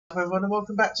Hello everyone and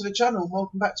welcome back to the channel.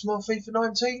 Welcome back to more FIFA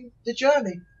 19, The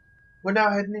Journey. We're now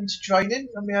heading into training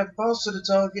and we have pass to the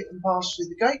target and pass through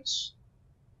the gates.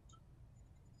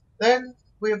 Then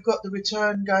we have got the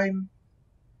return game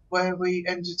where we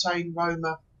entertain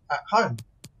Roma at home.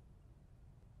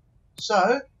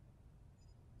 So,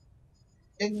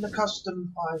 in the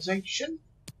customization,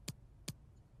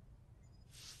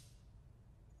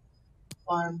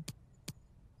 I'm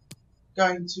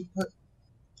going to put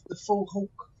the full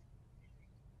hook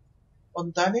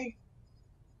on Danny,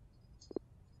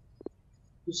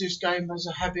 because this game has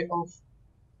a habit of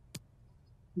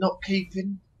not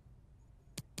keeping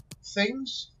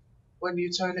things when you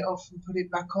turn it off and put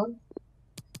it back on.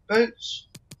 Boots,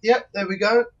 yep, there we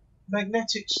go.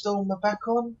 Magnetic storm are back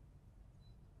on.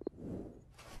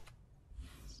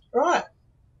 Right,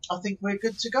 I think we're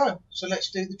good to go, so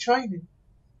let's do the training.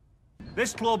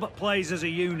 This club plays as a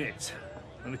unit,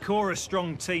 and the core of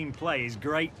strong team play is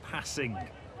great passing.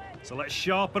 So let's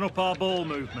sharpen up our ball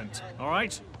movement, all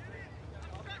right?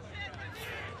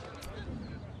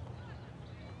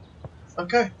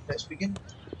 Okay, let's begin.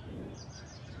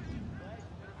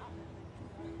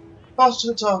 Pass to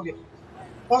the target.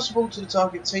 Pass the ball to the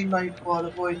target teammate while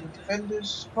avoiding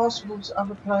defenders. Pass the ball to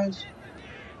other players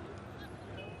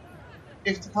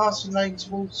if the passing lane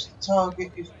towards the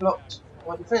target is blocked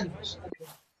by defenders.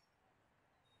 Okay.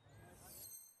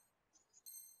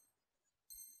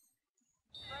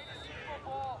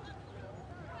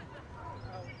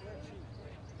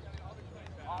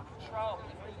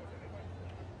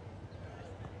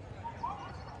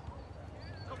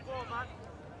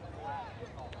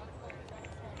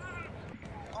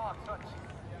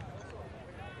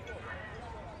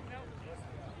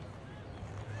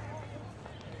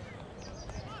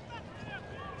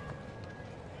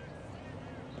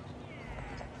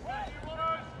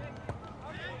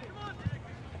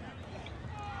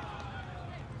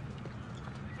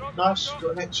 Nice,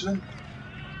 got an excellent.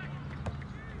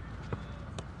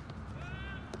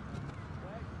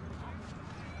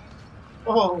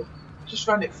 Oh, just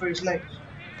ran it through his legs.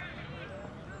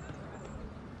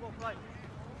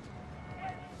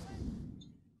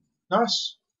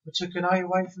 Nice, we took an A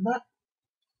away from that.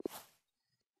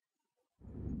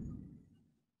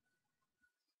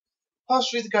 Pass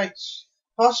through the gates.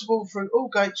 Pass the ball through all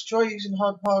gates. Try using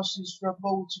hard passes for a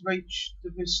ball to reach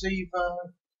the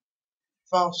receiver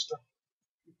faster.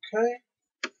 Okay.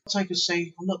 I'll take a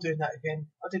C. I'm not doing that again.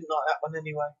 I didn't like that one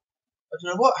anyway. I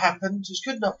don't know what happened. Just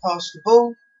could not pass the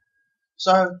ball.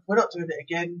 So we're not doing it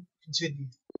again. Continue.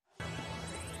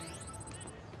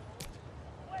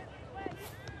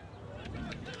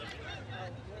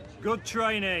 Good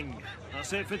training.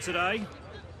 That's it for today.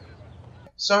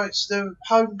 So it's the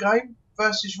home game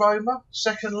versus Roma,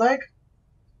 second leg.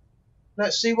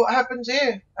 Let's see what happens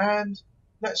here, and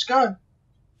let's go.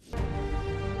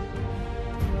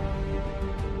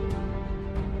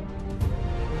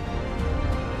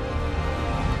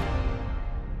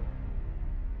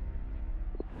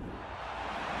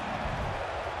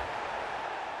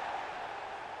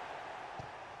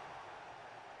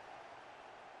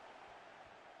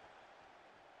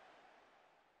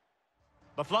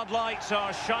 The floodlights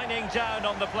are shining down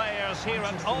on the players here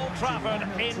at Old Trafford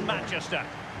in Manchester.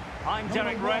 I'm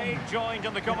Derek Ray, joined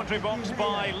in the commentary box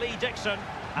by Lee Dixon,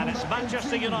 and it's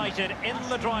Manchester United in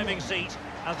the driving seat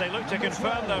as they look to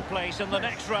confirm their place in the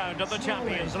next round of the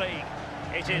Champions League.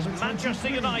 It is Manchester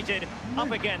United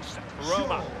up against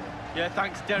Roma. Yeah,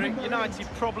 thanks, Derek. United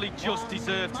probably just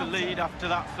deserved to lead after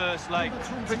that first leg.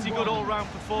 Pretty good all-round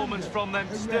performance from them.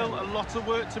 Still a lot of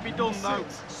work to be done, though.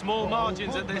 Small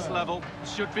margins at this level.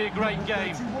 Should be a great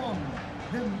game.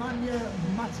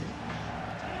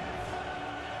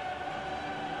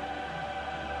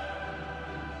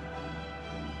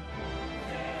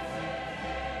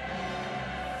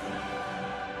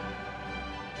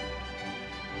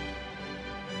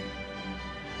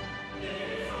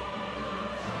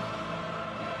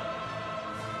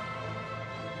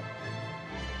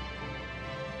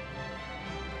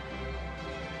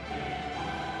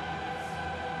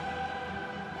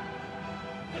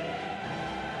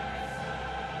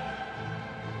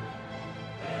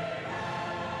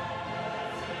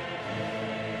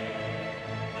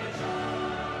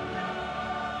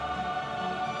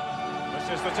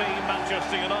 This is the team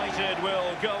Manchester United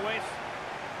will go with.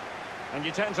 And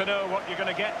you tend to know what you're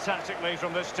going to get tactically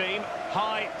from this team.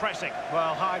 High pressing.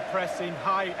 Well, high pressing,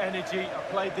 high energy. I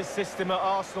played this system at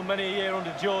Arsenal many a year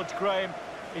under George Graham.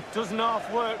 It doesn't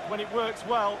half work when it works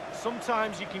well.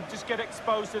 Sometimes you can just get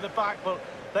exposed to the back, but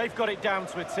they've got it down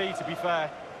to a T, to be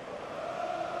fair.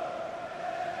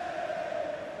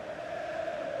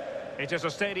 It is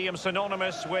a stadium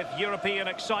synonymous with European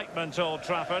excitement, Old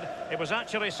Trafford. It was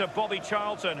actually Sir Bobby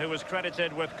Charlton who was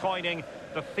credited with coining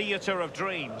the theatre of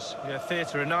dreams. Yeah,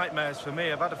 theatre of nightmares for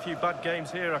me. I've had a few bad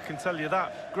games here, I can tell you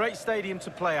that. Great stadium to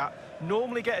play at.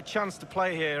 Normally get a chance to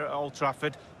play here at Old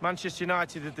Trafford. Manchester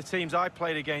United, the teams I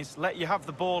played against, let you have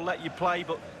the ball, let you play,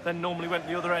 but then normally went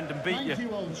the other end and beat you. Thank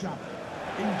you, Old Trafford.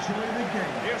 Enjoy the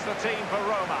game. Here's the team for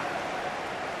Roma.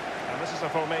 And this is a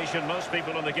formation most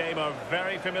people in the game are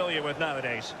very familiar with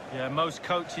nowadays. Yeah, most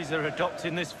coaches are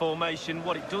adopting this formation.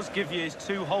 What it does give you is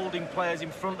 2 holding players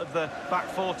in front of the back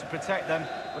 4 to protect them,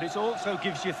 but it also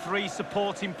gives you 3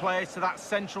 supporting players to that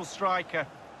central striker.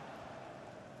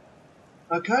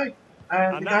 Okay,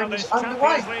 and the now game is this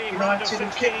underway. Champions League round of United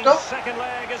have 16, kicked off. second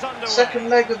leg is underway. Second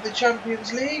leg of the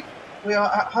Champions League. We are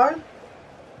at home.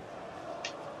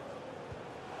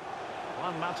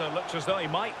 Juan Mata looks as though he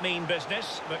might mean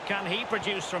business, but can he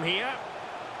produce from here?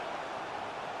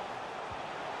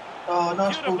 Oh,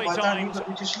 nice ball Beautifully by Danny, timed. but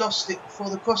we just lost it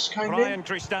before the cross came Brian in.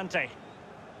 Cristante.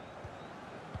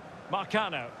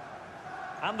 Marcano.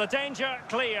 And the danger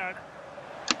cleared.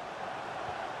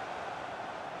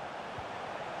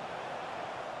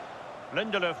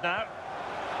 Lindelof now.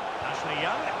 Ashley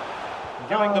Young.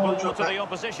 Giving the ball drop to that. the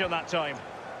opposition that time.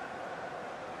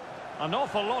 An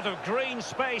awful lot of green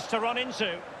space to run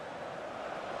into.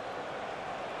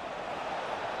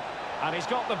 And he's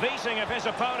got the beating of his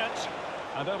opponent.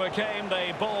 And overcame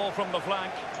the ball from the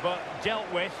flank, but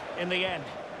dealt with in the end.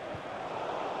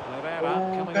 Herrera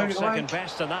coming off second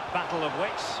best in that battle of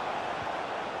wits.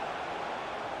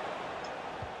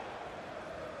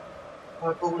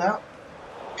 High ball out.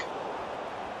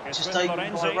 It's Just with taken by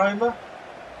Lorenzi. Roma.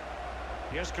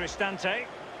 Here's Cristante.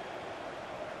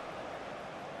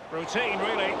 Routine,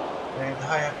 really. And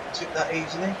Haya took that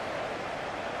easily.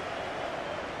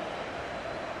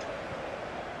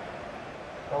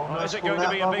 Oh, Well, nice is it ball going to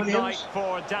out be by a big Williams. night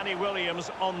for Danny Williams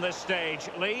on this stage?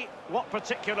 Lee, what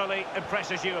particularly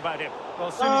impresses you about him? Well,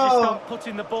 as soon as you start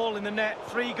putting the ball in the net,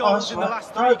 3 goals that's in the right.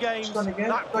 last No, 3 it's games, gone again.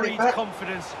 that Got it breeds back.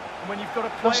 confidence. And when you've got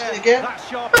a Lost player it again. that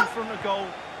sharp in front of goal,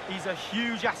 he's a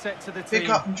huge asset to the team. Pick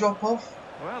up and drop off.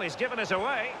 Well, he's given us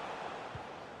away.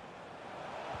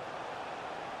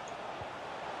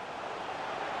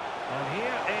 And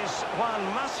here is Juan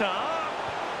Mata.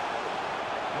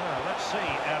 Well, let's see,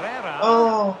 Herrera.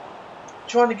 Oh,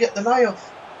 trying to get the layoff.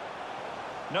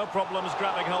 No problems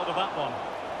grabbing hold of that one.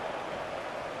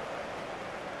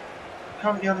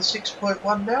 Currently on a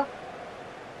 6.1 now.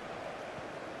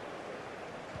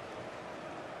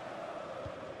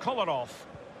 Kolarov.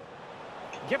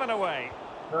 Given away.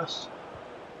 Nice.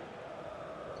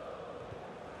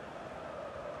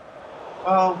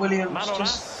 Oh, Williams Manolas.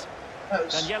 just... That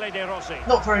was Daniele De Rossi.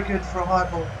 not very good for a high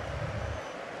ball.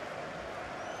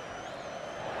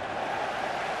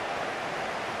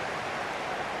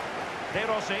 De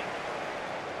Rossi.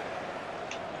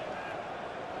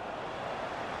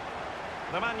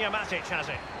 Nemanja Matic has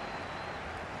it.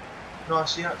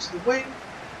 Nicely out to the wing.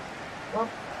 One.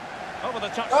 Over the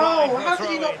touchline. Oh, for a how did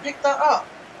he throw-in. not pick that up?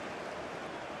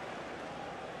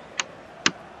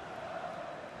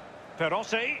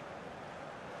 Perotti.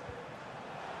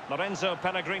 Lorenzo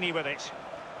Pellegrini with it.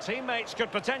 Teammates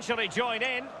could potentially join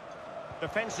in.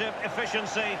 Defensive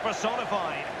efficiency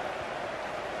personified.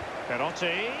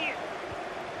 Perotti.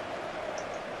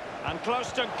 And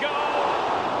close to goal.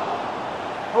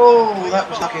 Oh, that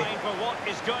was Behind lucky. for what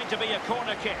is going to be a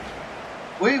corner kick.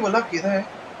 We were lucky there.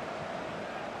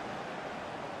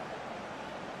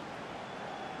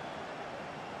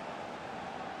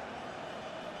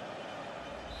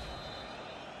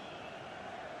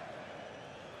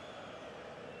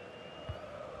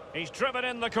 He's driven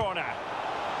in the corner.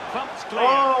 Thumped clear.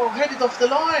 Oh, headed off the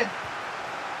line.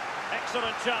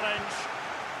 Excellent challenge.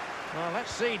 Well,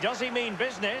 let's see. Does he mean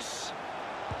business?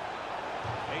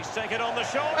 He's taken on the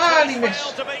shot. And he He's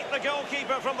missed. failed to beat the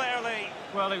goalkeeper from there, Lee.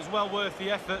 Well, it was well worth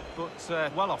the effort,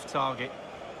 but well off target.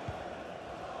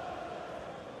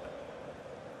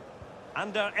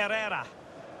 Under Herrera.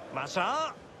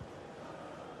 Massa.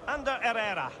 Under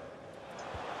Herrera.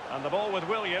 And the ball with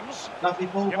Williams. Lovely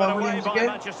ball Given by away Williams by again.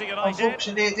 Manchester United.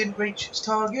 Unfortunately, it didn't reach its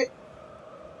target.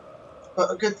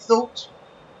 But a good thought.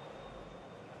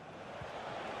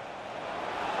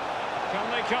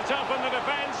 Can they cut up in the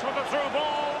defence with a through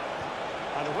ball?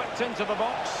 And whipped into the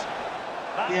box.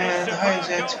 That Yeah, is the Hayes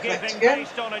superb had to collect goalkeeping again.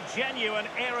 based on a genuine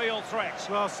aerial threat.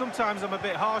 Well, sometimes I'm a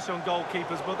bit harsh on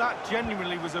goalkeepers, but that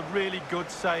genuinely was a really good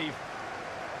save.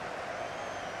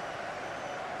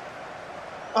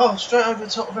 Oh, straight over the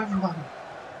top of everyone.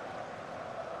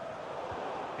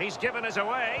 He's given us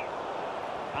away.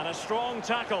 And a strong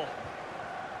tackle.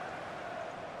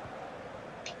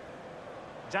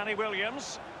 Danny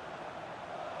Williams.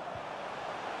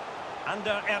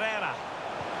 Under Herrera.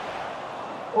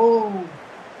 Oh.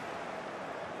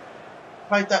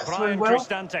 Played that through Brian well.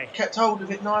 Cristante. Kept hold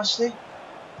of it nicely.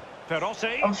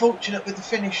 Perotti. Unfortunate with the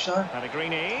finish though.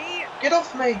 Pellegrini. Get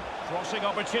off me. Crossing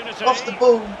opportunity. Off the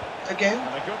ball again.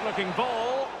 And a good-looking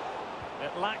ball.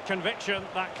 It lacked conviction,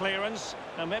 that clearance,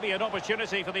 and maybe an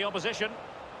opportunity for the opposition.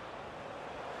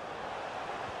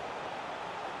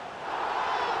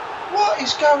 What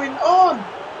is going on?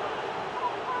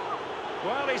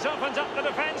 Well, he's opened up the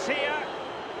defence here.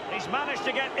 He's managed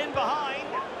to get in behind.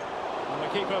 And the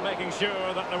keeper making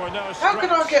sure that there were no How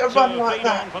can I get a run like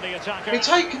that? For the attacker. Be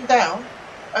taken down,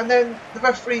 and then the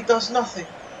referee does nothing.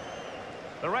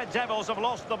 The Red Devils have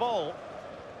lost the ball.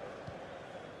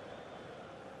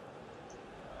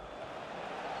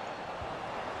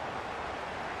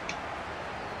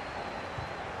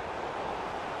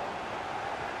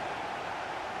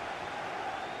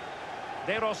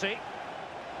 De Rossi.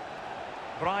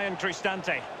 Brian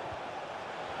Cristante.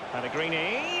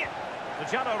 Pellegrini. The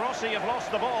Gianno Rossi have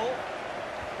lost the ball.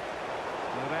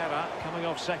 Herrera coming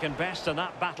off second best in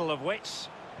that battle of wits.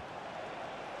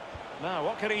 Now,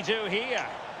 what can he do here?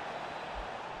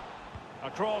 A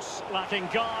cross lacking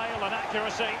guile and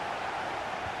accuracy.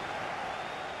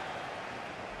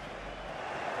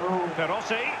 Oh.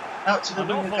 Perotti. Out to the An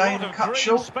wing awful again lot and of cut green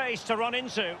short. space to run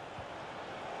into.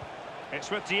 It's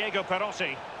with Diego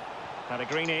Perotti.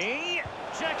 Pellegrini.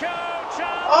 Checo,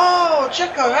 chance. Oh,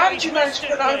 Checo, how did you manage to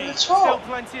put that over the Still top?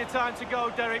 plenty of time to go,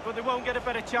 Derek, but they won't get a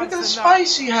better chance Look at the than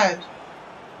space he had.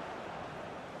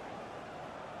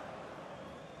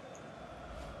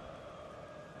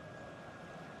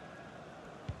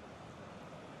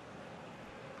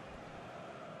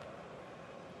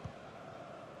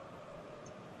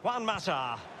 Juan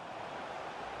Mata.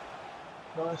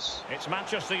 Nice. It's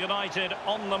Manchester United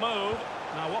on the move.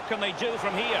 Now what can they do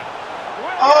from here?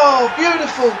 Oh,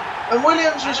 beautiful. And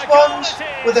Williams responds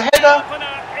with a header.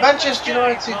 Manchester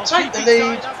United take the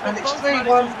lead, and it's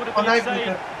 3-1 on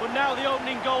aggregate. But now the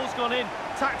opening goal's gone in.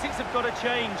 Tactics have got to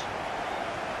change.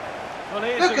 Well,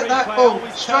 Look at that ball,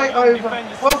 straight over,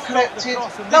 well connected,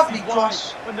 lovely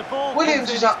cross. Williams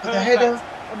is up with the header.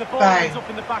 And the ball Bang. ends up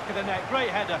in the back of the net. Great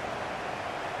header.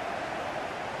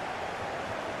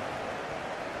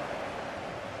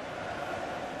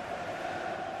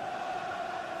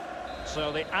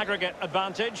 So the aggregate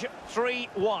advantage,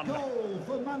 3-1. Goal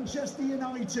for Manchester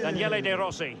United. Daniele De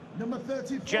Rossi. Number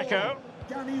 34. Checo.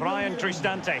 Danny Brian Williams.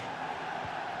 Cristante.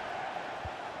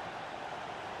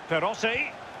 Perotti.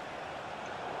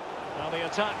 Now the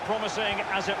attack promising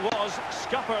as it was,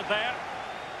 scuppered there.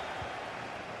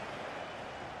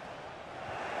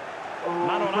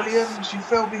 Oh, Williams, you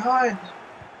fell behind.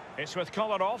 It's with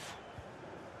Kolarov.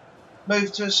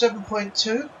 Moved to a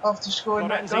 7.2 after scoring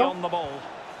that Florenzi goal. on the ball.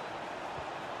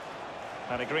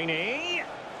 Pellegrini.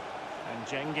 And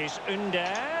Cengiz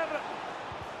Ünder.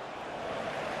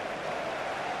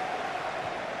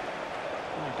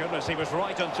 Oh goodness, he was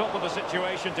right on top of the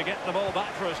situation to get the ball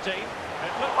back for his team.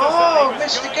 It looked as though he was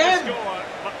missed going again. to score,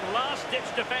 but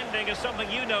last-ditch defending is something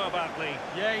you know about, Lee.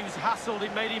 Yeah, he was hassled.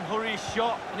 It made him hurry his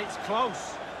shot, and it's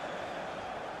close.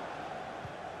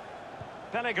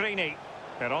 Pellegrini.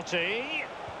 Perotti.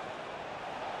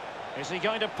 Is he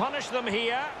going to punish them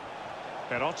here?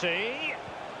 Perotti.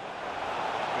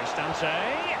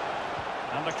 Cristante.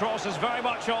 And the cross is very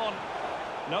much on.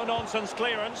 No-nonsense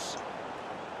clearance.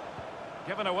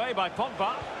 Given away by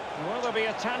Pogba. Will there be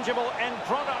a tangible end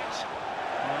product?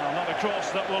 Well, not a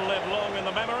cross that will live long in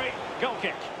the memory. Goal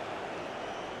kick.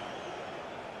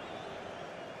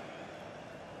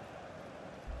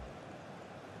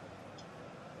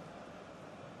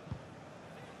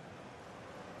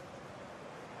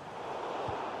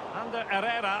 Under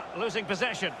Herrera losing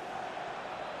possession.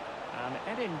 And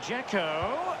Edin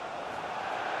Dzeko.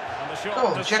 And the shot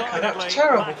Oh, Dzeko, that was decidedly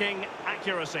terrible. lacking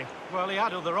accuracy. Well, he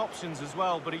had other options as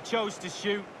well, but he chose to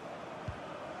shoot.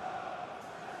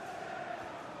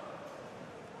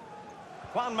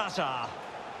 Juan Mata.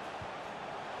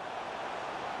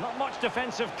 Not much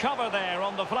defensive cover there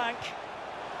on the flank.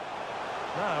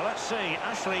 Now, let's see.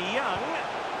 Ashley Young.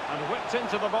 And whipped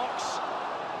into the box.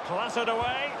 Clattered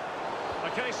away. A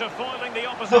case of foiling the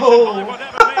opposition by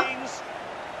whatever means.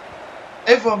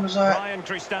 Everyone was like, Brian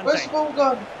Cristante. where's the ball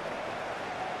gone?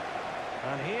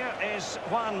 And here is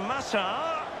Juan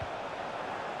Mata.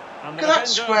 And the Look at that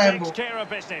defender scramble. takes care of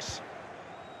business.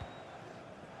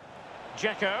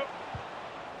 Dzeko.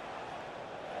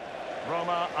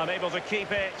 Roma unable to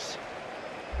keep it.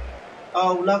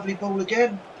 Oh, lovely ball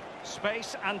again.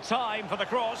 Space and time for the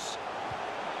cross.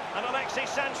 And Alexis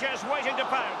Sanchez waiting to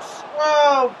pounce.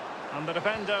 Oh, And the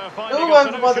defender finding All a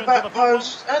over by the solution to back the problem.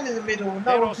 post and in the middle.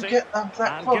 No one could get that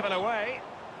And cross. given away.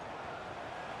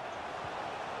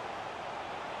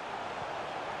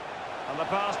 And the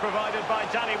pass provided by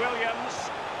Danny Williams.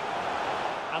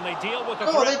 And they deal with the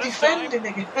Oh, threat they're this time.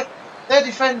 defending again. Their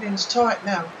defending's tight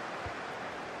now.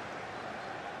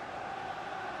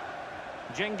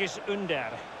 Cengiz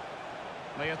Ünder.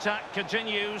 The attack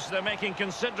continues. They're making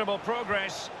considerable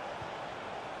progress.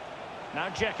 Now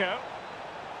Dzeko.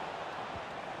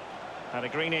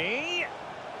 Pellegrini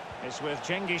is with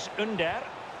Cengiz Ünder.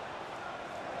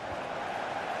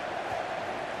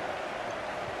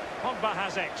 Pogba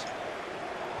has it.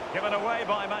 Given away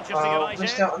by Manchester United.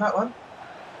 Missed out on that one.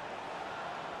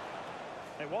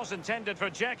 It was intended for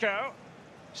Dzeko.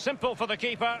 Simple for the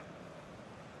keeper.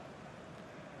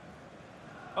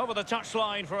 Over the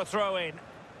touchline for a throw-in.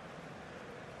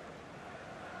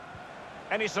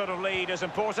 Any sort of lead is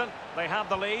important. They have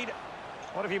the lead.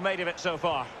 What have you made of it so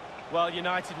far? Well,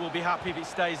 United will be happy if it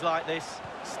stays like this.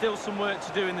 Still some work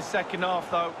to do in the second half,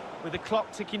 though. With the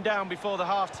clock ticking down before the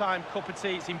half-time cup of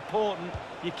tea, it's important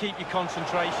you keep your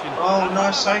concentration. Oh,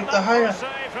 nice save, De Gea.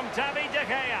 Save from David De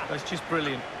Gea. That's just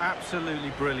brilliant.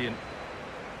 Absolutely brilliant.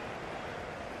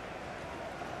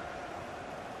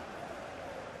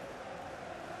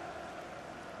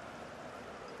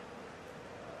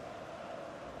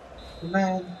 The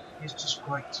man is just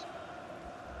great.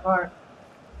 Right.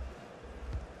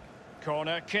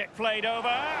 Corner kick played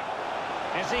over.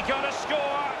 Is he going to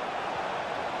score?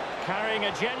 Carrying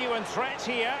a genuine threat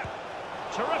here.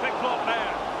 Terrific block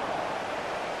there.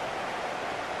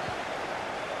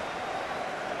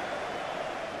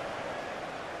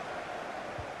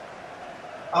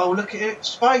 Oh, look at it.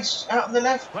 Space out on the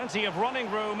left. Plenty of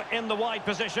running room in the wide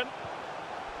position.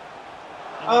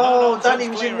 And Oh, no-nonsense Danny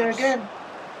was in there clearance. again.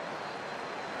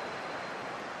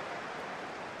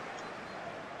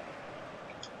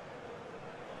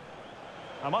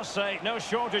 I must say, no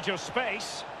shortage of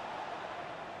space.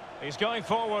 He's going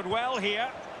forward well here.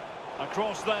 A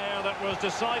cross there that was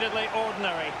decidedly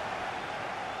ordinary.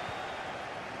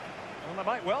 Well, there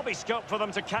might well be scope for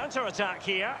them to counter-attack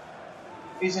here.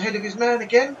 He's ahead of his man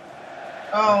again.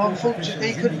 Oh,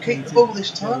 unfortunately, he couldn't keep the ball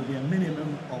this There will time. be a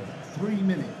minimum of 3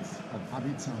 minutes of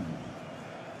added time.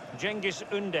 Cengiz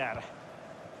Ünder.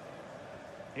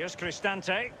 Here's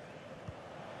Cristante.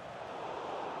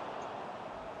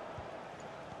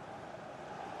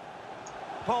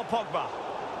 Paul Pogba.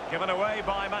 Given away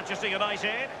by Manchester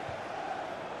United.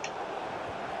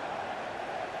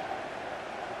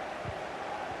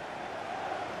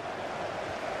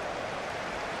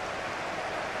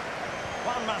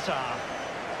 Juan Mata.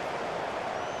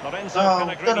 Lorenzo Oh, don't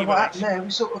know Pellegrini what with happened it. there. We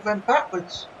sort of went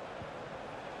backwards.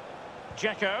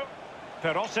 Dzeko.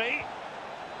 Perotti.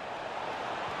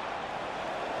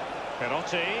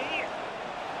 Perotti.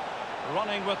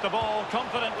 Running with the ball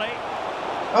confidently.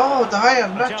 Oh, De Gea, A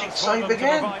magic chance for save them to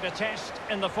again. provide a test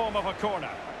in the form of a corner.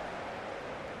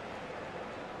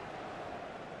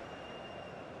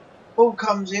 Ball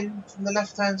comes in from the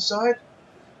left-hand side.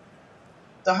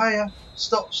 De Gea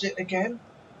stops it again.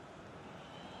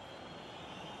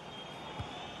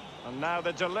 And now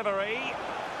the delivery.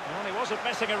 And he wasn't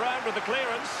messing around with the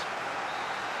clearance.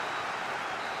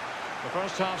 The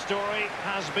first half story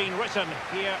has been written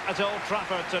here at Old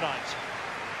Trafford tonight.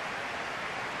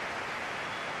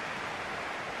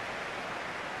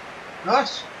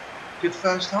 Nice. Good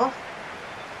first half.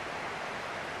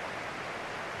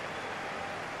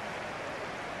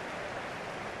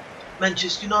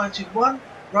 Manchester United 1,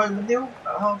 Roma 0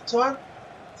 at half time.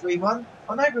 3-1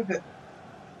 on aggregate.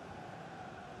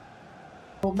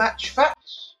 For match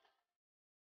facts.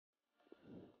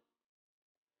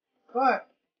 Right.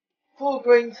 4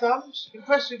 green thumbs.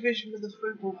 Impressive vision with the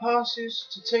through ball passes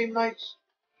to teammates.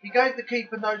 He gave the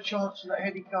keeper no chance for that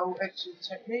headed goal. Excellent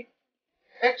technique.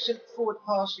 Excellent forward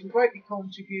passing, greatly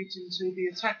contributing to the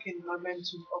attacking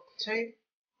momentum of the team.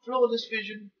 Flawless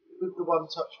vision with the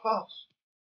one-touch pass.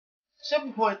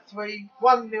 7.3,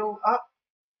 1-0 up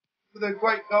with a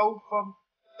great goal from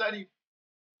Danny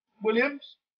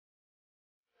Williams.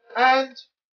 And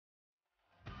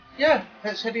yeah,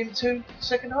 let's head into the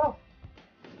second half.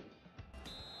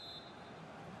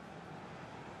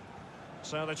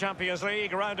 So the Champions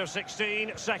League round of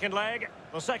 16, second leg.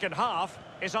 The second half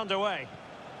is underway.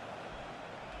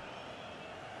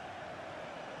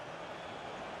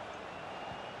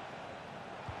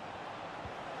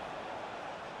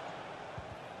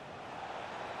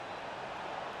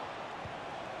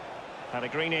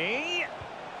 Pellegrini.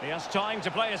 He has time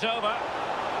to play it over.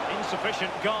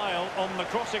 Insufficient guile on the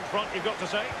crossing front, you've got to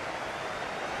say.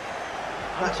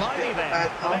 That's a bit Untidy of a then, bad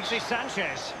pass. Alexis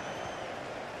Sanchez.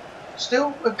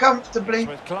 Still comfortably,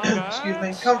 With Kluivert. excuse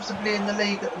me, comfortably in the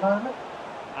league at the moment.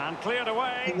 And cleared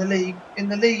away. In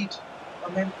the lead. I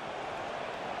mean,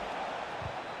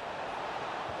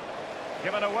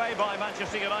 Given away by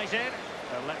Manchester United.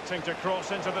 Electing to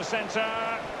cross into the centre.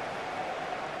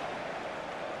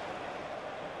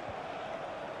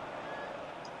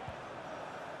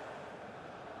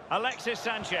 Alexis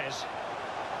Sanchez.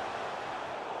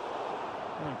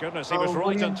 Oh goodness, he was right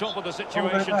Williams. on top of the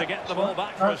situation to get the ball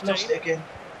back for his lost team. it again.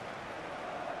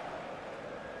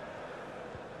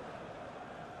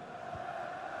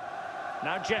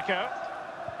 Now Dzeko.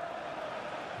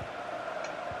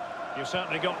 You've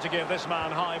certainly got to give this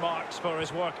man high marks for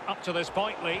his work up to this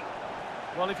point, Lee.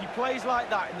 Well, if he plays like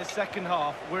that in the second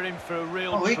half, we're in for a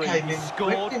real He treat. came He in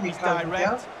scored, quick, didn't he, he's coming direct,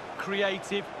 down?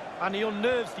 creative, and he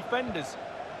unnerves defenders.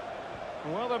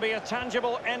 Will there be a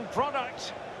tangible end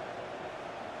product?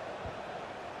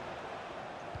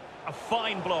 A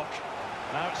fine block.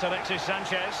 Now it's Alexis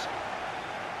Sanchez.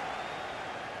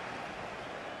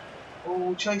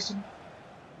 Oh, chasing.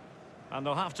 And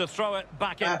they'll have to throw it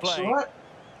back in That's play. all right.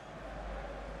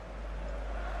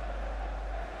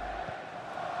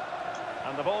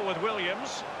 And the ball with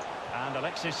Williams. And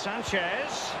Alexis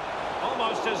Sanchez.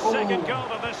 Almost his second goal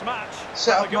of this match.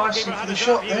 Set up The goalkeeper nicely had for the his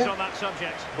shot own views there. on that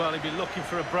subject. Well, he'd be looking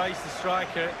for a brace, the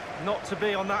striker, not to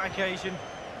be on that occasion.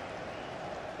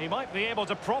 He might be able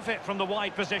to profit from the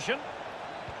wide position.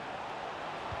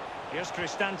 Here's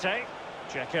Cristante.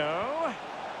 Dzeko.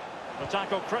 The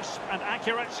tackle crisp and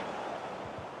accurate.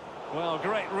 Well,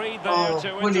 great read there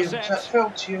to Williams, that intercept.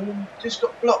 fell to you and just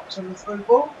got blocked on the through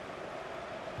ball.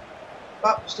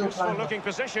 But still Useful playing. looking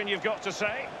position, you've got to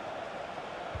say.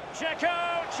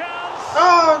 Dzeko, chance!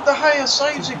 Oh, De Gea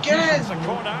saves again. It's a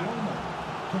corner.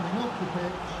 Coming off the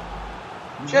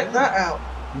pitch. Check that out.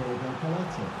 Diego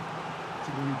Coletta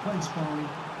to be replaced by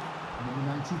number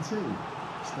 92,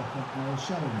 Stefan El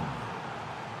Shaarawy.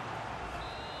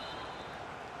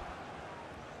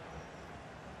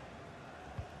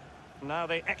 Now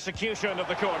the execution of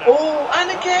the corner. Oh,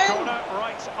 and again. Corner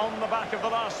right on the back of the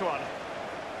last one.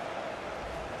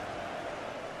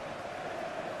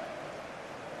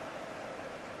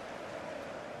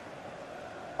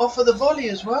 Off of the volley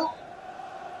as well.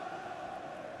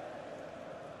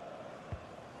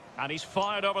 And he's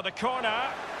fired over the corner.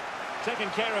 Taking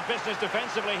care of business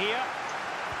defensively here.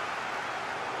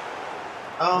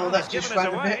 Oh, Well, that's he's just given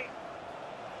us ran a bit. away.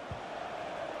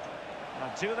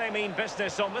 Now, do they mean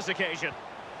business on this occasion?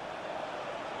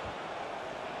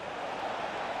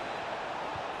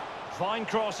 Fine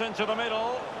cross into the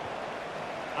middle.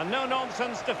 And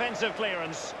no-nonsense defensive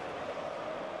clearance.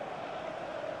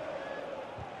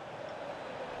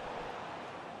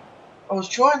 I was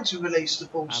trying to release the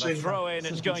ball And a sooner. throw-in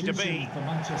it's going to be. Substitution for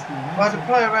Manchester United. I had a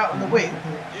player out on the wing.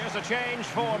 Here's a change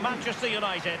for Manchester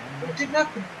United. But it didn't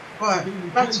happen.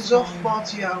 Right, Matters off,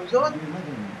 Martial's on.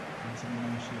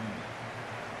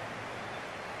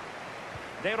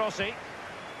 De Rossi.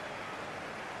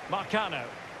 Marcano.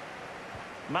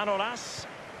 Manolas.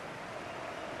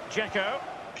 Dzeko.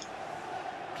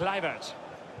 Kluivert.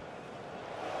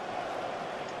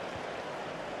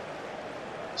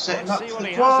 Setting Let's up see for what the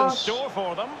he has in pass. store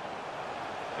for them.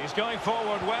 He's going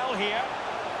forward well here.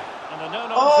 And a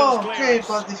no-nonsense Oh, cleared clearance.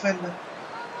 by the defender.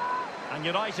 And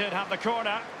United have the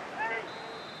corner.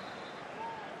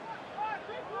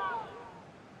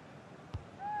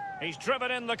 He's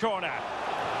driven in the corner.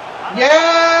 And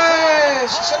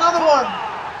Yes! It's another one!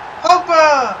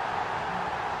 Pogba!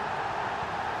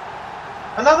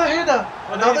 Another header!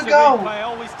 Another goal! I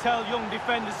always tell young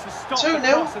defenders to stop 2-0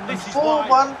 the cross, and and this is 4-1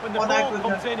 why. When the on ball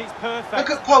aggregate. comes in, it's perfect. Look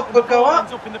at And Pogba the go ball up.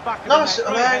 ends up in the back of Nice the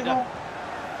net. little Great angle.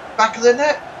 header. Back of the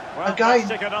net. Well, Again. let's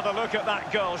take another look at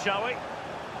that goal, shall we?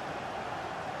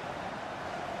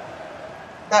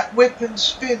 That whip and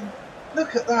spin.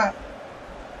 Look at that.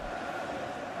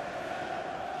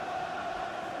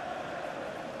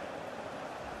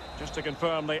 Just to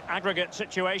confirm the aggregate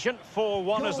situation,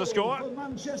 4-1 is the score. Goal for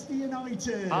Manchester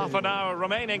United. Half an hour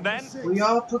remaining then. We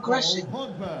are progressing.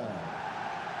 Paul Pogba.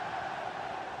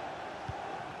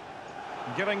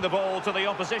 Giving the ball to the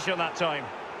opposition that time.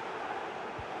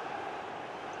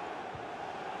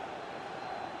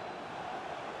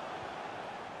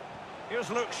 Here's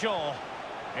Luke Shaw.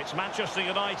 It's Manchester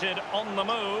United on the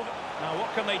move. Now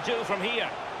what can they do from here?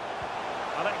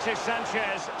 Alexis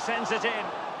Sanchez sends it in.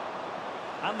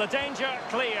 And the danger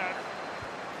cleared.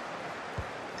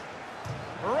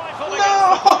 Rifle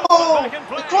against the post, No! back in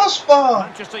play. The crossbar!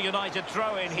 Manchester United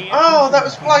throw in here. Oh, that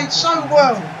was played so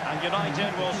well. And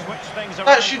United will switch things around.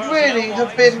 That should really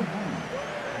have been,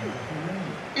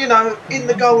 you know, in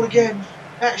the goal again.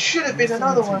 That should have been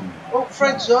another one. Oh,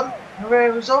 Fred's on.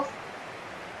 Herrera's off.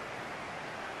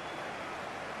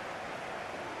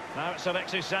 Now it's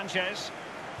Alexis Sanchez.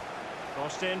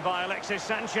 Crossed in by Alexis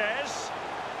Sanchez.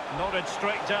 Nodded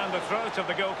straight down the throat of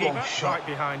the goalkeeper. Oh, shot. Right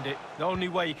behind it. The only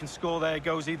way you can score there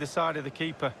goes either side of the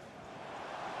keeper.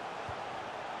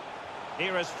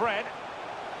 Here is Fred.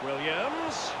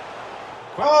 Williams.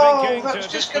 Quick Oh, thinking that to was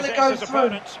just going to dispossess go his through.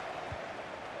 opponent.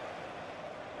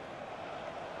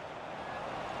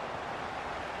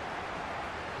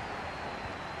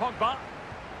 Pogba.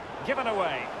 Given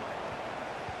away.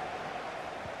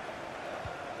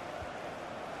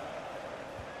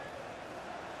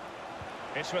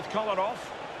 It's with Kolarov.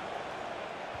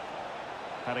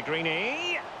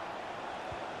 Pellegrini.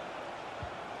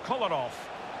 Kolarov.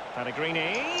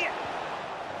 Pellegrini.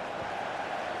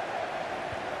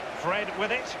 Fred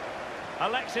with it.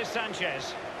 Alexis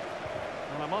Sanchez.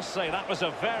 Well, I must say that was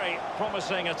a very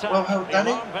promising attack. Well held, The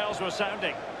Danny. alarm bells were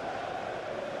sounding.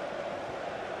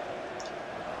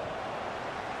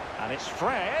 And it's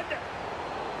Fred.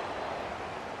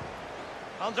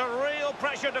 Under real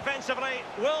pressure defensively.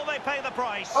 Will they pay the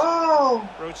price? Oh,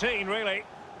 Routine, really.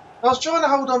 I was trying to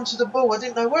hold on to the ball. I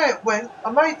didn't know where it went.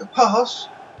 I made the pass.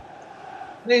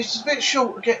 And it's just a bit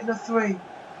short of getting a 3.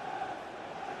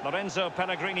 Lorenzo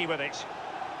Pellegrini with it.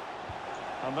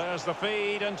 And there's the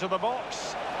feed into the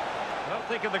box. I don't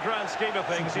think in the grand scheme of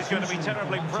things he's going to be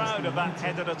terribly proud of that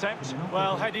headed attempt.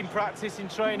 Well, heading practice in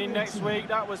training next week,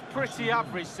 that was pretty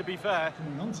average, to be fair.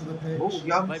 Coming onto the pitch. Oh,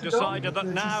 young They've Fidel. decided that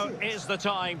now is the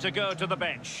time to go to the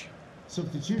bench.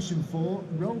 Substitution for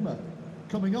Roma.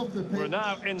 Coming off the pitch. We're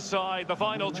now inside the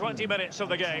final 20 minutes of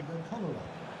the game.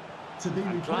 To be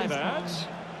replaced by Kluivert.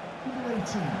 number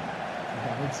 18,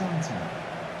 David Santi.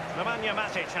 Nemanja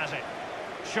Matic has it.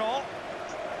 Shaw.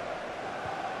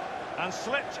 And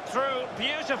slipped through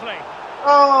beautifully.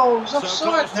 Oh, he's So offside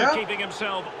close to now. keeping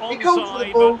himself He called for the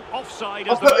onside, ball. but offside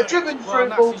I is the put a verdict. dribbling Well, through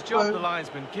that's ball his job, the through.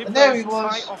 linesman. Give And there those he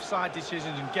was. tight offside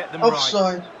decisions and get them right.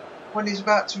 Offside when he's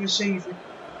about to receive it.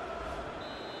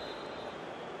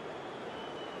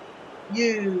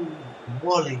 You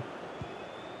Wally.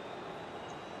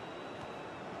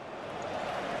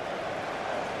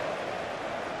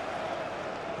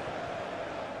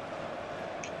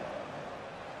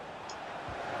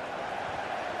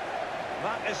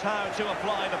 That is how to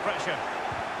apply the pressure.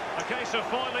 A case of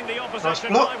foiling the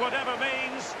opposition block. by whatever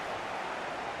means.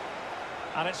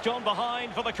 And it's gone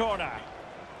behind for the corner.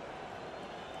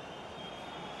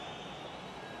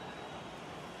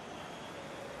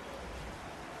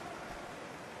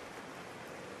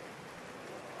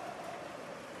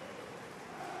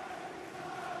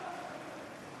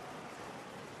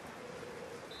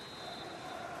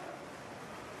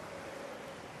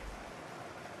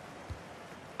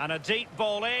 And a deep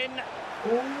ball in.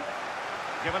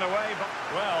 Given away, but,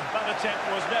 well, that attempt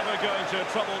was never going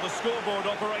to trouble the scoreboard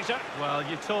operator. Well,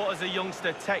 you're taught as a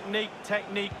youngster, technique,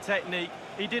 technique, technique.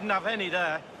 He didn't have any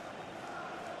there.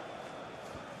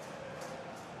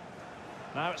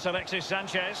 Now it's Alexis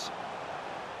Sanchez.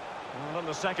 Well, in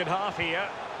the second half here,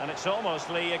 and it's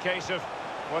almost, Lee, a case of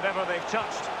whatever they've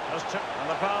touched. And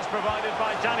the pass provided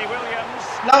by Danny Williams.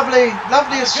 Lovely,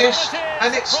 lovely assist. Goal it is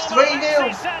And it's from 3-0.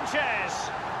 Alexis Sanchez.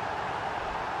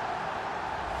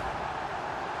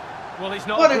 Well, it's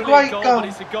not What a a brilliant great goal, goal. but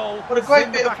it's a goal. What a It's great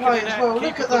in the bit of back play the as net. well. Look Keeper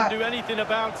at couldn't that. do anything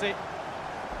about it.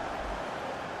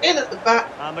 In at the back,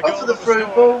 And the off goal of the that was through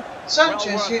scored. ball. Sanchez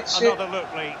Well worth hits it. another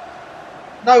look, Lee.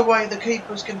 No way the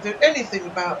keepers can do anything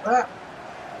about that.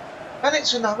 And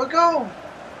it's another goal.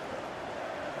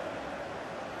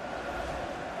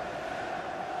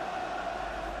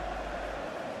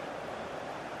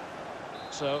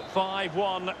 So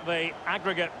 5-1 the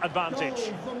aggregate advantage.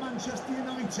 Goal for Manchester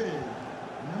United.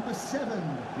 Number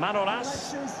 7,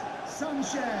 Manolas, Alexis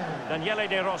Sanchez. Daniele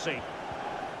De Rossi.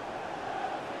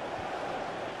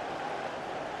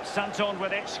 Santon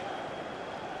with it.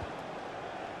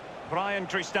 Brian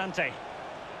Cristante.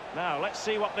 Now let's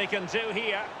see what they can do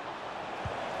here.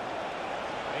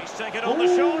 He's taken on the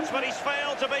shots, but he's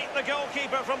failed to beat the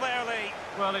goalkeeper from there, Lee.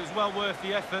 Well, it was well worth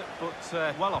the effort,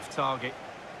 but well off target.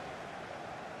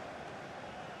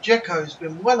 Dzeko's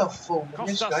been well off form in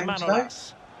this Kostas game today.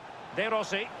 Manolas. De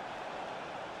Rossi.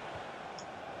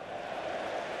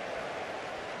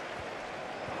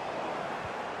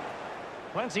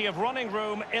 Plenty of running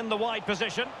room in the wide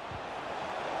position.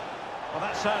 Well,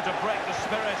 that's how to break the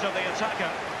spirit of the attacker.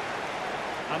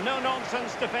 And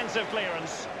no-nonsense defensive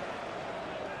clearance.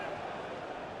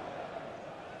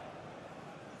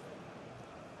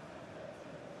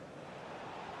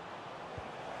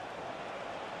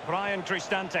 Brian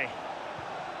Cristante.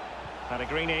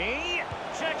 Pellegrini.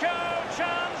 Dzeko,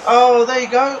 chance. Oh, there you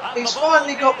go. And He's the ball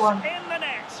finally got is one. in the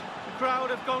net. The crowd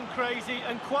have gone crazy,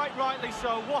 and quite rightly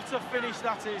so. What a finish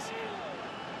that is.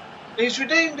 He's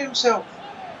redeemed himself.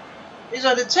 He's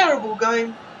had a terrible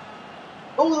game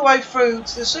all the way through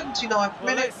to the 79th Well,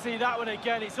 minute. let's see that one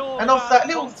again. It's all And about off that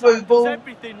little contact, through does ball,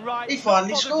 everything right. he He's not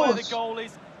finally bothered where the scores. goal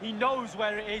is. He knows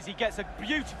where it is. He gets a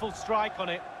beautiful strike on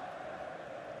it.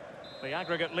 The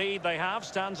aggregate lead they have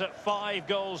stands at 5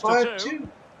 goals to 2. 5-2.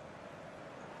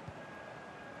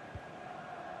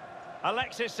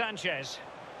 Alexis Sanchez.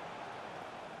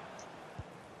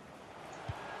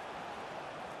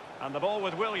 And the ball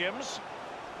with Williams.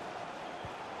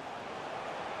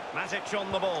 Matic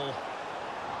on the ball.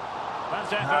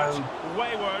 That's effort.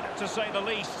 Wayward, to say the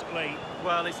least, Lee.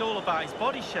 Well, it's all about his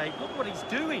body shape. Look what he's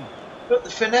doing. Put the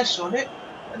finesse on it,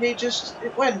 and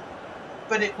it went.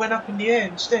 But it went up in the air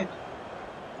instead.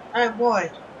 And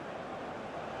wide.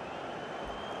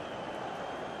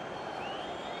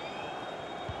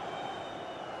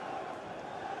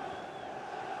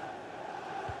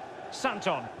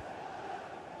 Santon.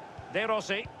 De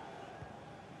Rossi.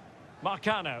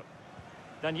 Marcano.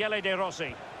 Daniele De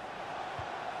Rossi.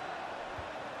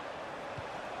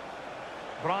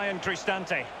 Brian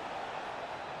Cristante.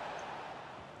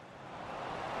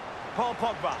 Paul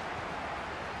Pogba.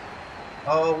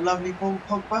 Oh, lovely ball,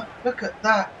 Pogba. Look at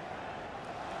that.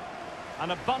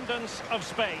 An abundance of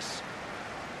space.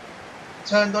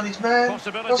 Turned on his man.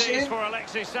 Possibilities for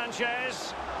Alexis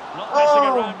Sanchez. Not messing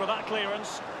around with that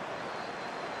clearance.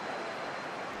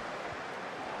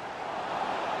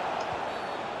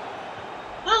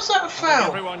 How's that a foul?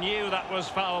 Everyone knew that was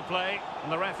foul play,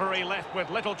 and the referee left with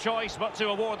little choice but to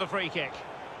award the free kick.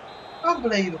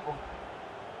 Unbelievable.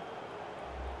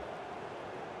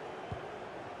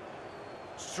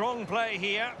 Strong play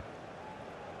here.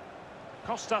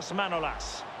 Kostas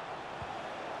Manolas.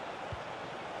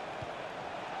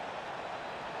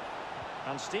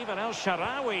 And Stephen El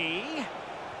Shaarawy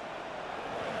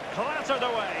clattered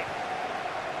away.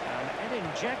 And Edin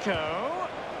Dzeko.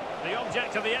 The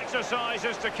object of the exercise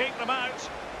is to keep them out.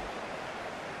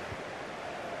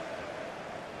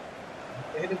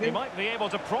 He might be able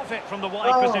to profit from the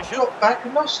wide position. Dropped back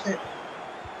and lost it.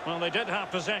 Well, they did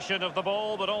have possession of the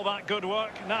ball, but all that good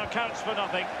work now counts for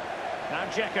nothing. Now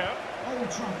Dzeko. Old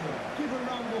Trafford, give a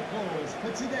round of applause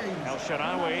for today's El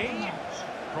Shaarawy.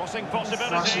 Crossing Nicely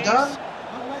possibilities. done.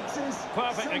 Alexis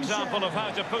Perfect Sanchez. example of how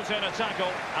to put in a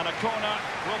tackle, and a corner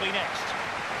will be next.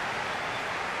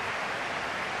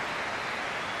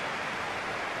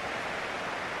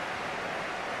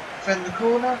 Defend the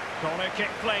corner. Corner kick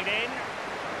played in.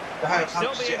 The Might hand still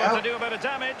punches be it able to out. do a bit of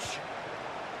damage.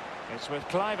 It's with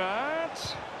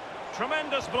Kluivert.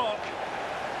 Tremendous block.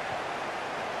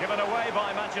 Given away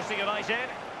by Manchester United.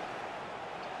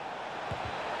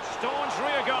 Staunch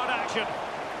rearguard action.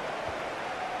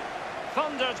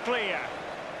 Thundered clear.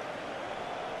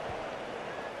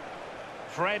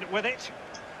 Fred with it.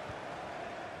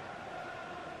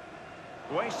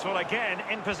 Wasteful again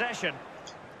in possession.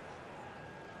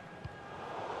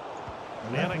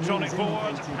 The electronic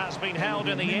board has been held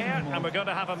in the air, and we're going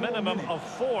to have a minimum of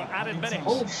 4 added minutes.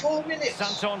 Oh, 4 minutes.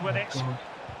 Santon with it.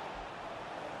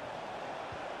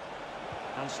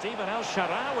 And Stephen El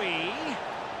Shaarawy.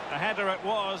 A header it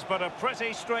was, but a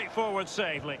pretty straightforward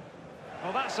save, Lee.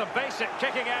 Well, that's a basic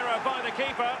kicking error by the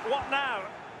keeper. What now?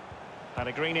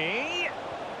 Pellegrini.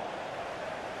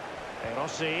 De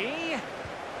Rossi.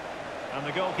 And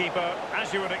the goalkeeper,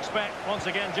 as you would expect, once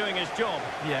again doing his job.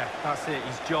 Yeah, that's it.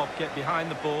 His job. Get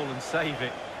behind the ball and save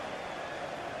it.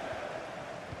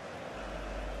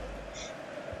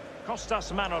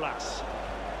 Kostas Manolas.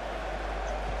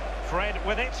 Fred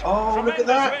with it. Oh, Tremendous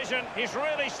look at that. vision. He's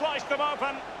really sliced them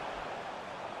open.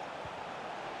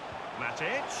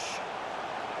 Matic.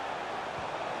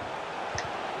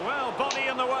 Well, body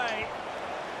in the way.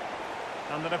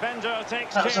 And the defender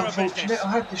takes That was care of business. unfortunate.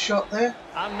 I had the shot there.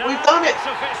 And now We've done it. it's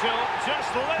official.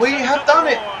 Just We listen have to the done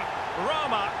it. roar.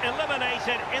 Roma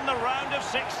eliminated in the round of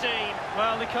 16.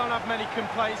 Well, they can't have many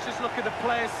complaints. Just look at the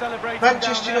players celebrating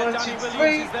Manchester down there. United Danny 3,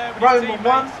 Williams is there with Roma his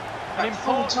 1 teammates. An at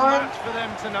full important time. match for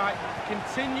them tonight.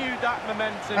 Continue that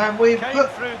momentum. And we've Came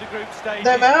put through the group stages.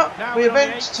 them out. Now We with have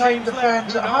only 8 entertained the teams left,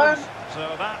 fans who at knows? home.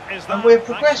 So that is that. And we're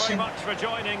Thanks progressing. very much for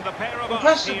joining the pair of us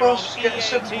Progress the here boss, on get a EA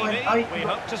 7.8. TV. We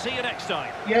hope to see you next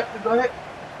time. Yep, we got it.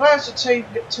 Players of the team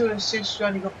get 2 assists, we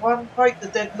only got 1. Break the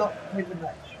deadlock, win the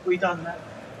match. We done that.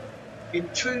 In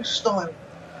true style.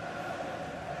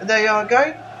 And there you are again,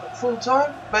 at full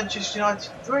time, Manchester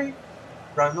United 3,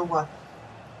 Roma 1.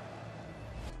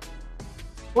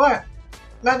 Right,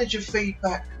 manager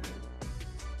feedback.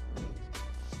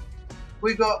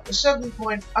 We got a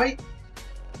 7.8,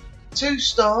 2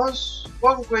 stars,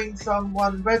 1 green thumb,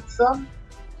 1 red thumb.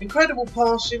 Incredible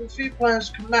passing, few players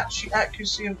can match the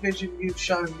accuracy and vision you've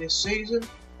shown this season.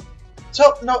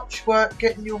 Top notch work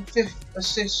getting your 5th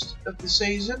assist of the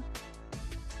season.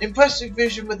 Impressive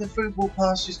vision with the through ball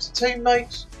passes to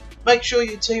teammates. Make sure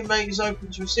your teammate is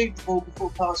open to receive the ball before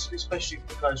passing, especially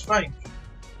from close range.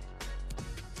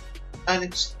 And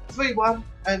it's 3-1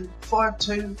 and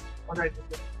 5-2 on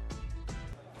aggregate.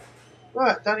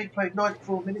 Right, Danny played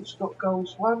 94 minutes, got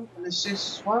goals 1 and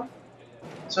assists 1.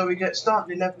 So we get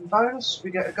starting 11 bonus,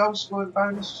 we get a goal scoring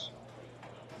bonus.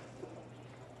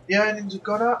 The earnings have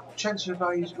gone up, transfer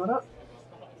value's gone up.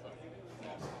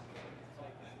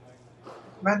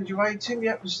 Manager rating,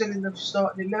 yep, we're still in the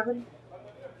starting 11.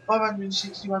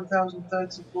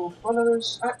 561,034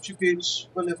 followers. Attributes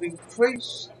will have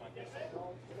increased.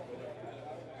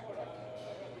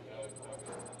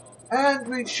 And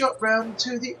we've shot round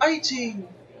to the 80.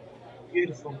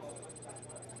 Beautiful.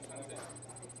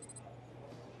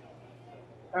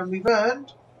 And we've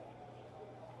earned...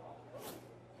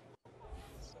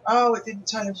 Oh, it didn't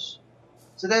tell us.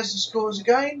 So there's the scores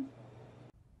again.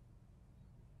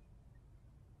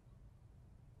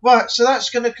 Right, so that's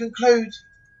going to conclude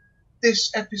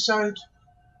this episode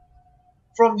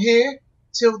from here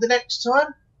till the next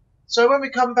time. So when we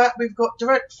come back, we've got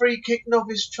direct free kick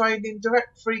novice training,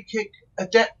 direct free kick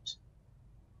adept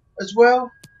as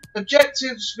well.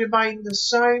 Objectives remain the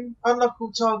same. Unlock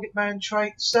all target man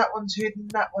traits. That one's hidden,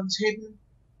 that one's hidden.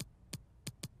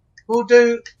 We'll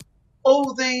do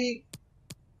all the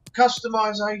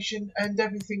customization and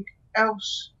everything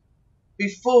else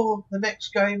before the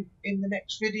next game in the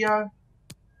next video.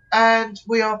 And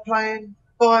we are playing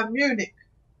Bayern Munich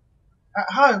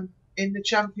at home in the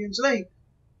Champions League.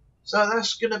 So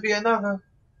that's going to be another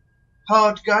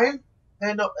hard game.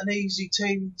 They're not an easy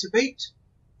team to beat.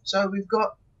 So we've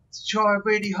got to try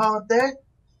really hard there.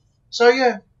 So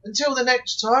yeah, until the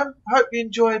next time, I hope you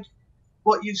enjoyed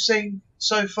what you've seen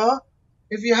so far.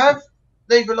 If you have,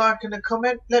 leave a like and a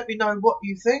comment. Let me know what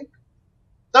you think.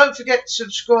 Don't forget to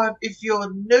subscribe if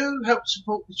you're new. Help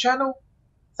support the channel.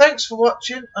 Thanks for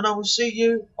watching, and I will see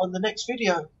you on the next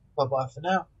video. Bye bye for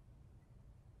now.